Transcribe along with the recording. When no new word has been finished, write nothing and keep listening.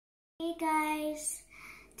guys,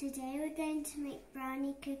 today we're going to make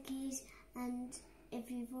brownie cookies, and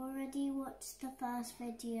if you've already watched the first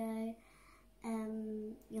video,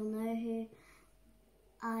 you'll know who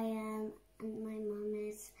I am and my mum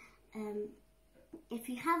is. If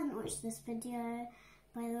you haven't watched this video,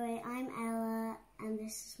 by the way, I'm Ella and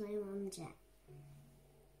this is my mum Jet.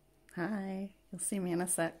 Hi, you'll see me in a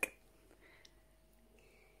sec.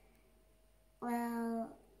 Well,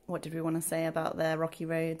 what did we want to say about their rocky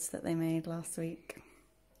roads that they made last week?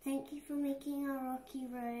 Thank you for making our rocky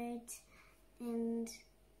road, and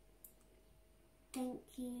thank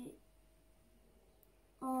you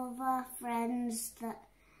all of our friends that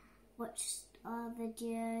watched our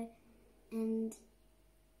video, and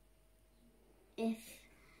if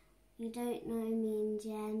you don't know me and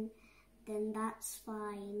Jen, then that's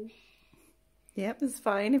fine. Yep, it's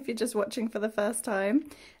fine if you're just watching for the first time.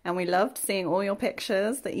 And we loved seeing all your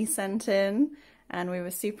pictures that you sent in, and we were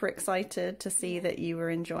super excited to see that you were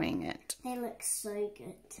enjoying it. They look so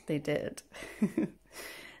good. They did.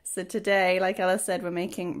 So today, like Ella said, we're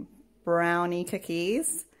making brownie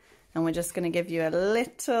cookies, and we're just going to give you a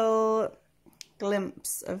little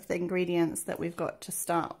glimpse of the ingredients that we've got to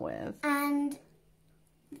start with. And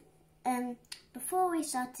before we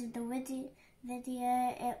started the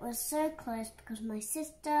video, it was so close because my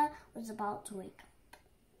sister was about to wake up.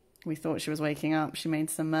 We thought she was waking up. She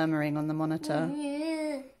made some murmuring on the monitor.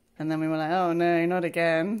 Yeah. And then we were like, oh no, not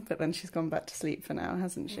again. But then she's gone back to sleep for now,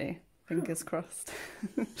 hasn't she? Fingers crossed.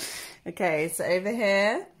 Okay, so over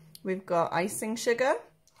here we've got icing sugar.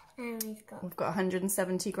 And we've got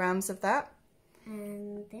 170 grams of that.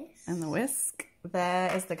 And this. And the whisk.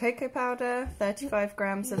 There is the cocoa powder, 35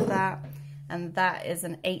 grams of that. And that is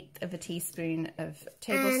 1/8 of a teaspoon of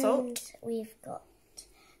table salt. And we've got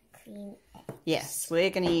cream eggs. Yes, we're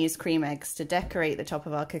going to use cream eggs to decorate the top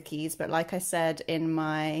of our cookies. But like I said in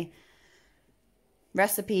my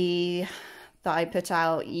recipe that I put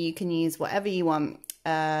out, you can use whatever you want.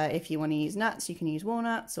 If you want to use nuts, you can use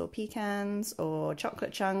walnuts or pecans or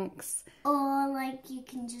chocolate chunks. Or like you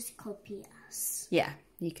can just copy us. Yeah.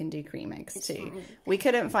 You can do cream eggs too. Fine. We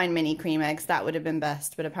couldn't find mini cream eggs. That would have been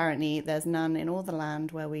best, but apparently there's none in all the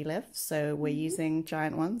land where we live. So we're using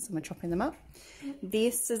giant ones and we're chopping them up.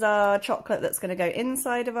 This is our chocolate that's going to go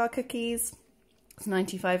inside of our cookies. It's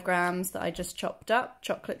 95 grams that I just chopped up.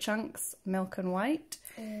 Chocolate chunks, milk and white.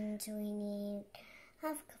 And we need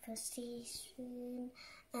half a cup of teaspoon,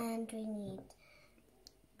 and we need...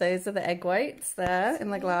 Those are the egg whites there in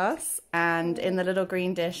the glass, and in the little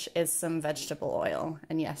green dish is some vegetable oil.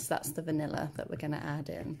 And yes, that's the vanilla that we're going to add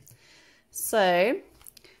in. So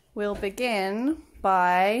we'll begin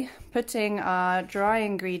by putting our dry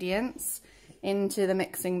ingredients into the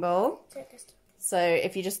mixing bowl. So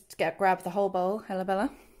if you just grab the whole bowl, Bella,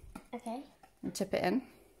 okay, and tip it in.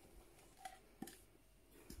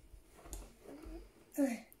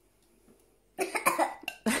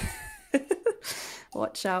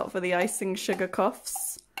 Watch out for the icing sugar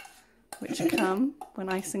coughs, which come when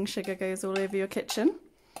icing sugar goes all over your kitchen.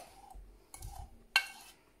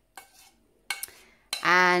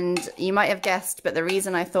 And you might have guessed, but the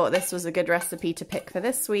reason I thought this was a good recipe to pick for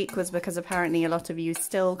this week was because apparently a lot of you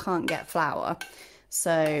still can't get flour.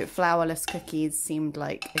 So flourless cookies seemed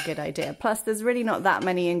like a good idea. Plus, there's really not that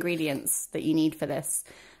many ingredients that you need for this.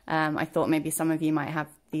 I thought maybe some of you might have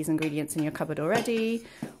these ingredients in your cupboard already,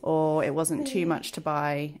 or it wasn't too much to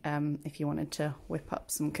buy if you wanted to whip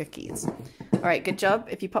up some cookies. All right, good job.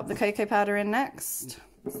 If you pop the cocoa powder in next.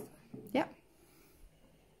 Yep.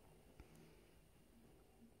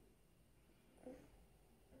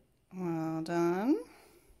 Well done.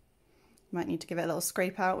 Might need to give it a little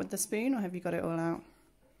scrape out with the spoon, or have you got it all out?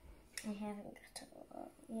 I haven't got it all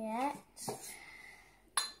out yet.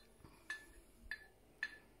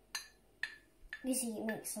 You see, it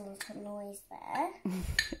makes a lot of noise there.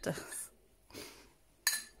 It does.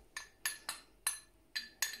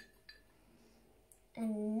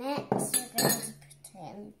 And next we're going to put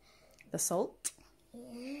in the salt.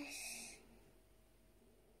 Yes.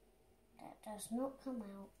 That does not come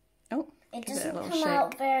out. Oh, it doesn't come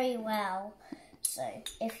out very well. So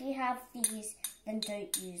if you have these, then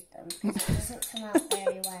don't use them because it doesn't come out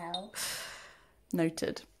very well.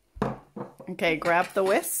 Noted. Okay, grab the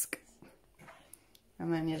whisk.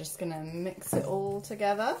 And then you're just going to mix it all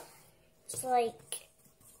together. It's like...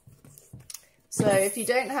 So if you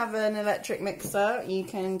don't have an electric mixer, you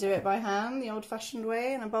can do it by hand, the old-fashioned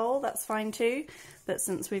way, in a bowl. That's fine too. But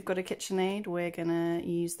since we've got a KitchenAid, we're going to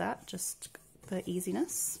use that just for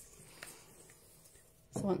easiness.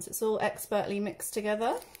 So once it's all expertly mixed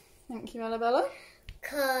together, thank you, Bella.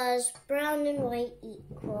 Because brown and white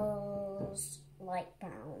equals light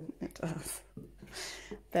brown. It does.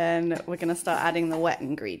 Then we're going to start adding the wet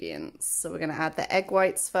ingredients. So we're going to add the egg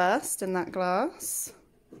whites first in that glass.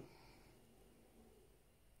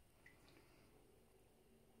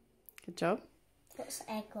 Good job. What's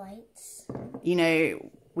egg whites? You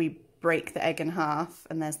know, we break the egg in half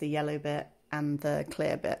and there's the yellow bit and the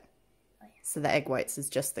clear bit. Oh, yeah. So the egg whites is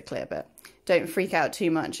just the clear bit. Don't freak out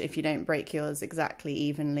too much if you don't break yours exactly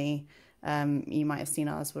evenly. You might have seen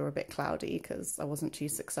ours were a bit cloudy because I wasn't too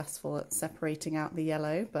successful at separating out the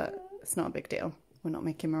yellow, but it's not a big deal. We're not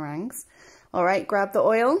making meringues. All right, grab the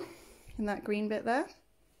oil in that green bit there.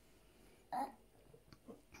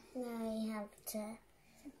 Now you have to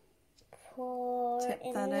pour Tip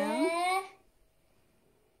in that there. in.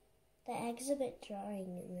 The egg's a bit drying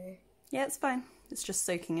in there. Yeah, it's fine. It's just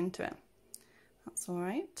soaking into it. That's all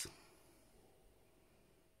right.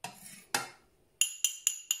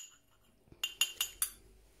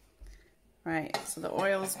 Right, so the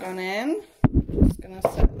oil's gone in. I'm just going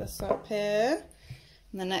to set this up here.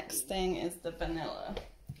 And the next thing is the vanilla.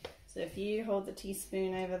 So if you hold the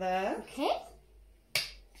teaspoon over there. Okay.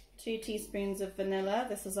 2 teaspoons of vanilla.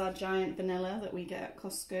 This is our giant vanilla that we get at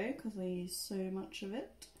Costco because I use so much of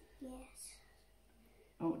it. Yes.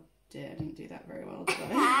 Oh dear, I didn't do that very well, did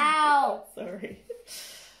I? Ow! Sorry.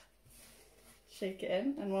 Shake it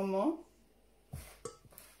in, and one more.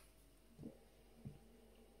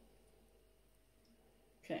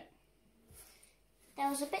 Okay.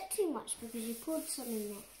 That was a bit too much because you poured some in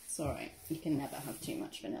there. It's alright, you can never have too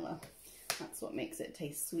much vanilla. That's what makes it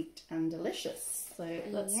taste sweet and delicious. So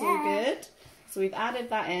that's all good. So we've added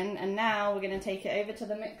that in, and now we're going to take it over to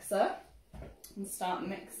the mixer and start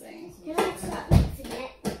mixing. So Can I start mixing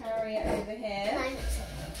it? carry it over here. Can I mix it?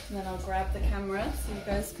 And then I'll grab the camera so you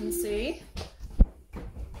guys can see.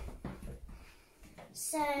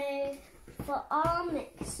 So, for our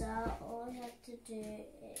mixer, all we have to do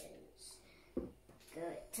is go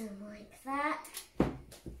it to like that,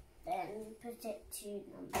 then put it to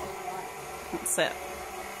number 1. That's it.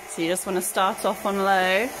 So you just want to start off on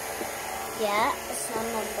low. Yeah, it's on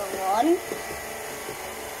number 1.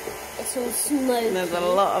 It's all smoky. There's a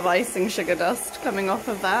lot of icing sugar dust coming off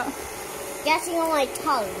of that. Getting on my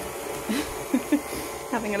tongue.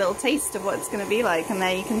 Having a little taste of what it's going to be like, and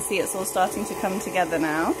there you can see it's all starting to come together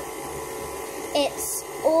now. It's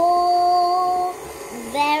all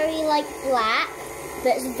very like black,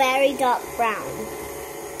 but it's very dark brown.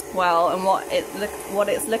 Well, and what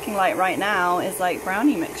it's looking like right now is like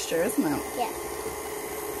brownie mixture, isn't it? Yeah.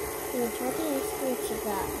 What do you think of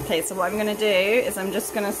that? Okay, so what I'm going to do is I'm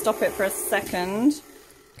just going to stop it for a second,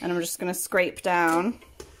 and I'm just going to scrape down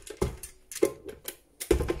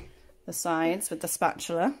the sides with the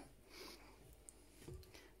spatula,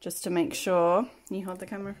 just to make sure. Can you hold the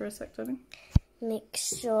camera for a sec, darling? Make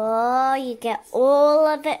sure you get all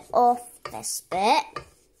of it off this bit.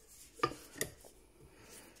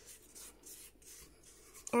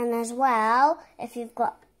 And as well, if you've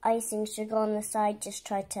got icing sugar on the side, just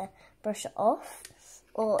try to brush it off.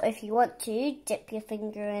 Or if you want to, dip your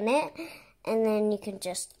finger in it, and then you can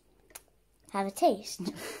just have a taste.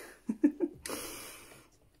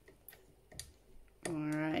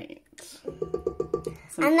 Alright.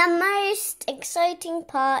 And the most exciting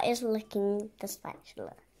part is licking the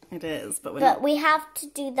spatula. It is, but we have to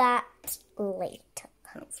do that later.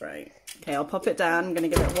 That's right. Okay, I'll pop it down. I'm going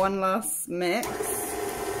to give it one last mix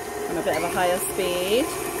on a bit of a higher speed.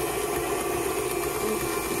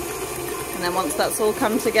 And then once that's all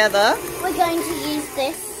come together, we're going to use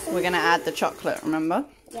this. We're going to add the chocolate, remember?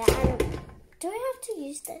 Yeah, and do I have to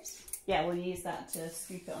use this? Yeah, we'll use that to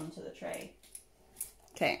scoop it onto the tray.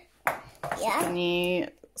 Okay. Yeah. Can you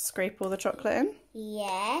scrape all the chocolate in?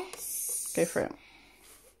 Yes. Go for it.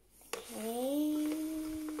 Okay.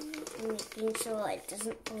 Making sure it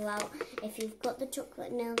doesn't pull out. If you've got the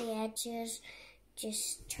chocolate near the edges,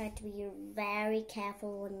 just try to be very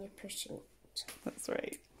careful when you're pushing it. That's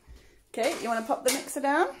right. Okay, you want to pop the mixer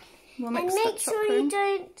down? We'll mix and make that sure chocolate. you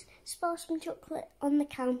don't spill some chocolate on the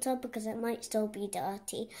counter because it might still be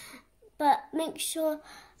dirty. But make sure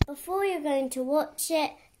before you're going to watch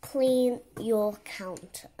it, clean your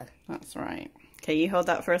counter. That's right. Okay, you hold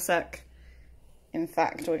that for a sec. In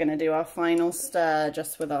fact, we're going to do our final stir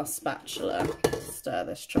just with our spatula. Stir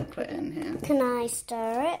this chocolate in here. Can I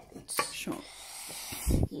stir it? Sure.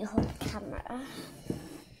 You hold the camera.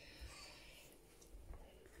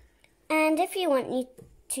 And if you want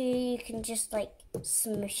to, you can just like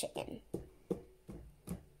smush it in.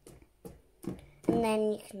 And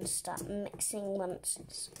then you can start mixing once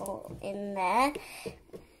it's all in there.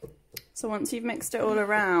 So once you've mixed it all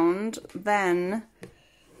around, then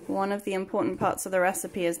one of the important parts of the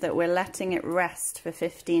recipe is that we're letting it rest for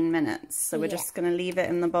 15 minutes. So we're just going to leave it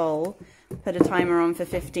in the bowl, put a timer on for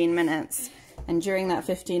 15 minutes. And during that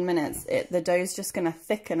 15 minutes, the dough's just going to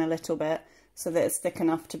thicken a little bit so that it's thick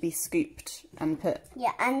enough to be scooped and put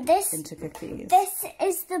into cookies. This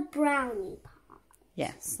is the brownie part.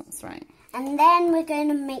 Yes, that's right. And then we're going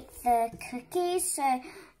to make the cookies. So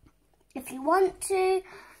if you want to,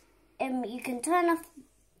 you can turn off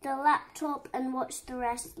the laptop and watch the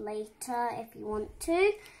rest later if you want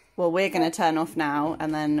to. Well, we're going to turn off now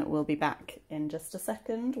and then we'll be back in just a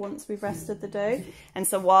second once we've rested the dough. And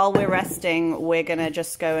so while we're resting, we're going to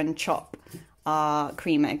just go and chop our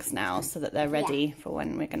cream eggs now so that they're ready for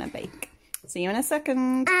when we're going to bake. See you in a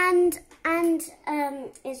second. And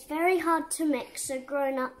it's very hard to mix, so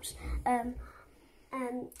grown-ups,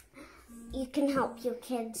 you can help your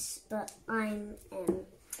kids, but I'm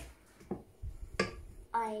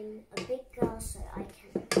a big girl, so I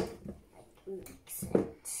can mix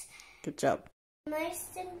it. Good job. The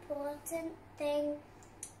most important thing,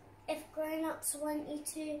 if grown-ups want you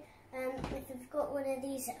to, if you've got one of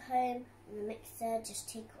these at home on the mixer, just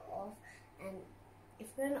take it off. And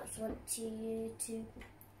if grown-ups want you to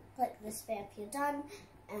click this bit if you're done,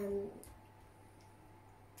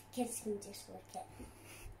 kids can just lick it.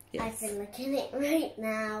 Yes. I've been licking it right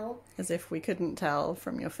now. As if we couldn't tell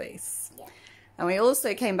from your face. Yeah. And we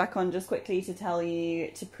also came back on just quickly to tell you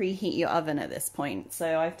to preheat your oven at this point.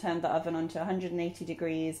 So I've turned the oven on to 180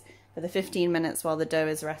 degrees for the 15 minutes while the dough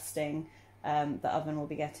is resting. The oven will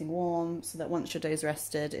be getting warm so that once your dough's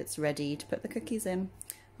rested, it's ready to put the cookies in.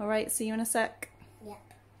 All right, see you in a sec.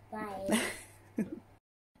 Yep, bye.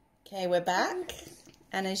 Okay, we're back.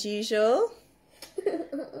 And as usual,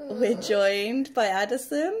 we're joined by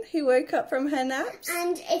Addison, who woke up from her naps.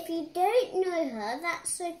 And if you don't know her,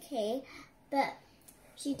 that's okay. But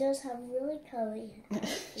she does have really curly hair.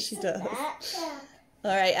 She does.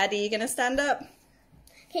 All right, Addie, you going to stand up?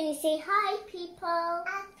 Can you say hi, people?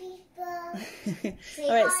 Hi, people.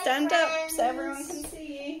 All right, stand up so everyone can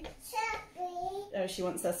see you. Oh, she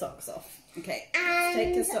wants her socks off. Okay, let's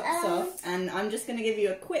take your socks off. And I'm just going to give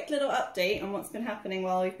you a quick little update on what's been happening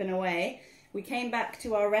while we've been away. We came back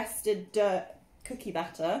to our rested cookie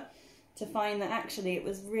batter to find that actually it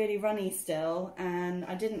was really runny still, and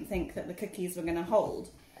I didn't think that the cookies were going to hold.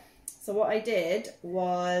 So what I did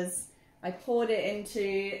was I poured it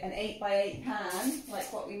into an 8x8 pan,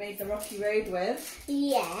 like what we made the rocky road with.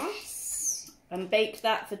 Yes. And baked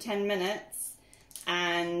that for 10 minutes,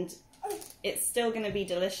 and it's still going to be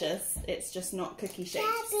delicious. It's just not cookie shaped.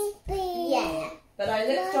 Yeah. But I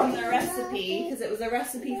looked on the recipe, because it was a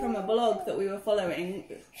recipe from a blog that we were following.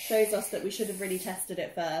 It shows us that we should have really tested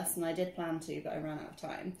it first, and I did plan to, but I ran out of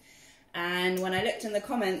time. And when I looked in the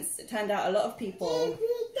comments, it turned out a lot of people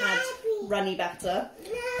had runny batter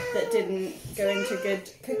that didn't go into good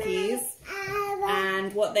cookies.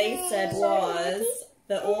 And what they said was,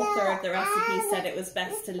 the author of the recipe said it was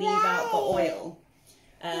best to leave out the oil,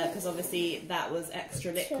 because obviously that was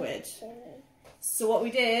extra liquid. So what we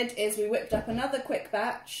did is we whipped up another quick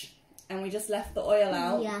batch and we just left the oil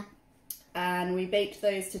out. Yeah. And we baked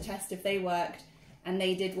those to test if they worked, and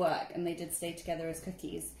they did work, and they did stay together as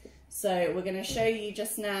cookies. So we're going to show you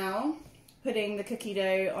just now putting the cookie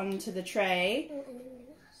dough onto the tray.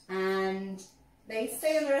 And they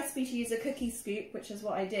say in the recipe to use a cookie scoop, which is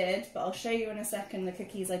what I did, but I'll show you in a second the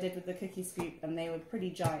cookies I did with the cookie scoop, and they were pretty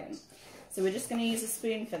giant. So we're just going to use a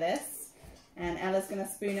spoon for this. And Ella's going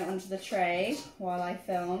to spoon it onto the tray while I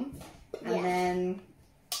film. And then,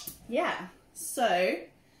 so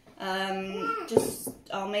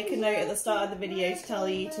I'll make a note at the start of the video to tell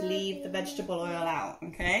you to leave the vegetable oil out,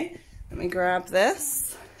 okay? Let me grab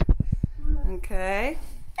this. Okay.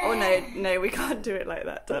 Oh, no, we can't do it like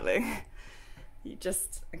that, darling. You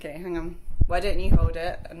just, okay, hang on. Why don't you hold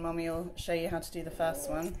it and Mommy will show you how to do the first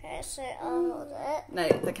one. Okay, so I'll hold it. No,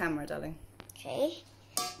 the camera, darling. Okay.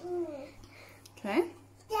 Okay.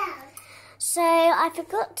 So I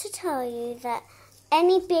forgot to tell you that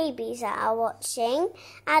any babies that are watching,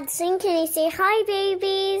 Addison, can you say hi,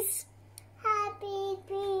 babies? Hi,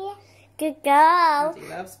 baby. Good girl. Addie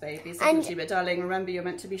loves babies, doesn't she? But darling, remember you're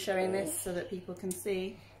meant to be showing this so that people can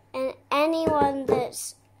see. And anyone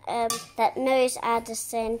that's that knows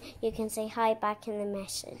Addison, you can say hi back in the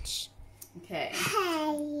message. Okay.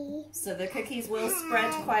 Hi. So the cookies will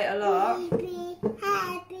spread quite a lot.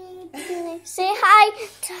 Hi, baby. Say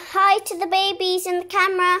hi to the babies in the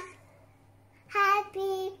camera. Hi,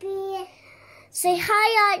 baby. Say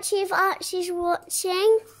hi, Archie, if Archie's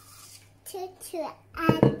watching.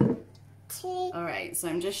 Alright, so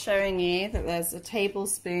I'm just showing you that there's a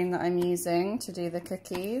tablespoon that I'm using to do the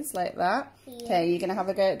cookies, like that. Okay, you're going to have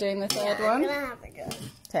a go at doing the third one? I'm going to have a go.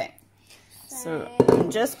 Okay. So I'm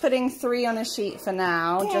just putting 3 on a sheet for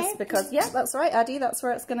now, just because, yeah, that's right, Addie, that's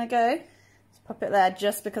where it's going to go. Just pop it there,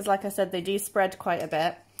 just because, like I said, they do spread quite a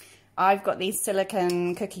bit. I've got these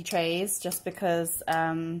silicone cookie trays just because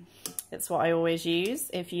it's what I always use.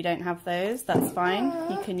 If you don't have those, that's fine.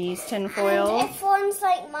 You can use tin foil. And if one's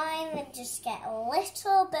like mine, then just get a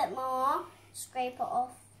little bit more, scrape it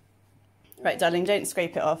off. Right, darling, don't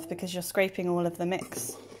scrape it off because you're scraping all of the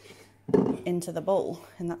mix into the bowl,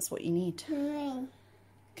 and that's what you need.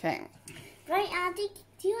 Okay. Right, Addie,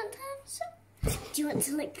 do you want to have some? Do you want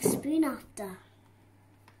to lick the spoon after?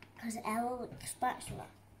 Because Ella licked the spatula.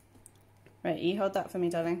 Right, you hold that for me,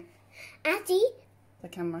 darling. Addie. The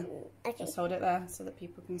camera. Okay. Just hold it there so that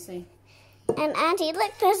people can see. And Addie,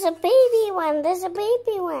 look, there's a baby one. There's a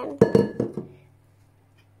baby one.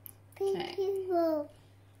 Baby one.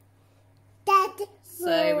 Daddy.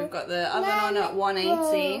 So we've got the oven on at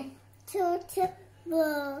 180.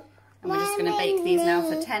 And we're just going to bake these now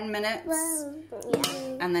for 10 minutes.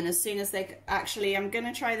 And then as soon as they... Actually, I'm going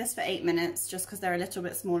to try this for 8 minutes just because they're a little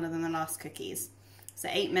bit smaller than the last cookies. So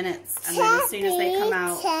 8 minutes, and then as soon as they come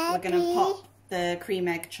out, we're going to pop the cream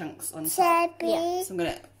egg chunks on top. Yeah. So I'm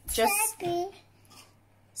going to just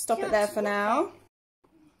stop it there for now.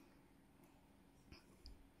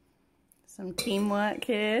 Some teamwork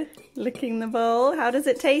here, licking the bowl. How does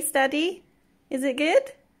it taste, Daddy? Is it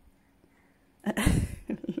good?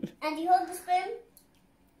 And you hold the spoon?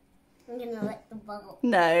 I'm going to lick the bowl.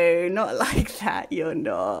 No, not like that, you're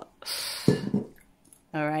not.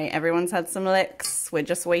 Alright, everyone's had some licks. We're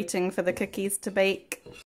just waiting for the cookies to bake.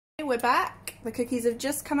 We're back. The cookies have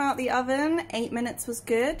just come out the oven. 8 minutes was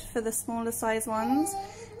good for the smaller size ones.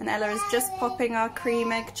 And Ella is just popping our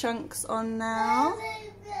cream egg chunks on now.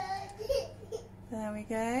 There we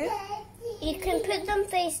go. You can put them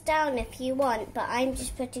face down if you want, but I'm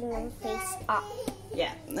just putting them face up.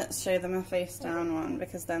 Yeah, let's show them a face down one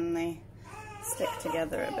because then they stick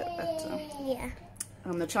together a bit better. Yeah.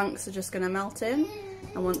 And the chunks are just going to melt in.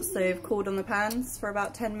 And once they've cooled on the pans for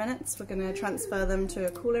about 10 minutes, we're going to transfer them to a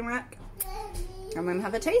cooling rack and then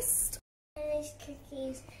have a taste. These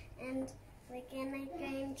cookies, and we're going to go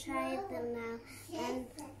and try them now. And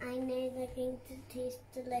I know they're going to taste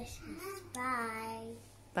delicious. Bye.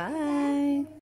 Bye.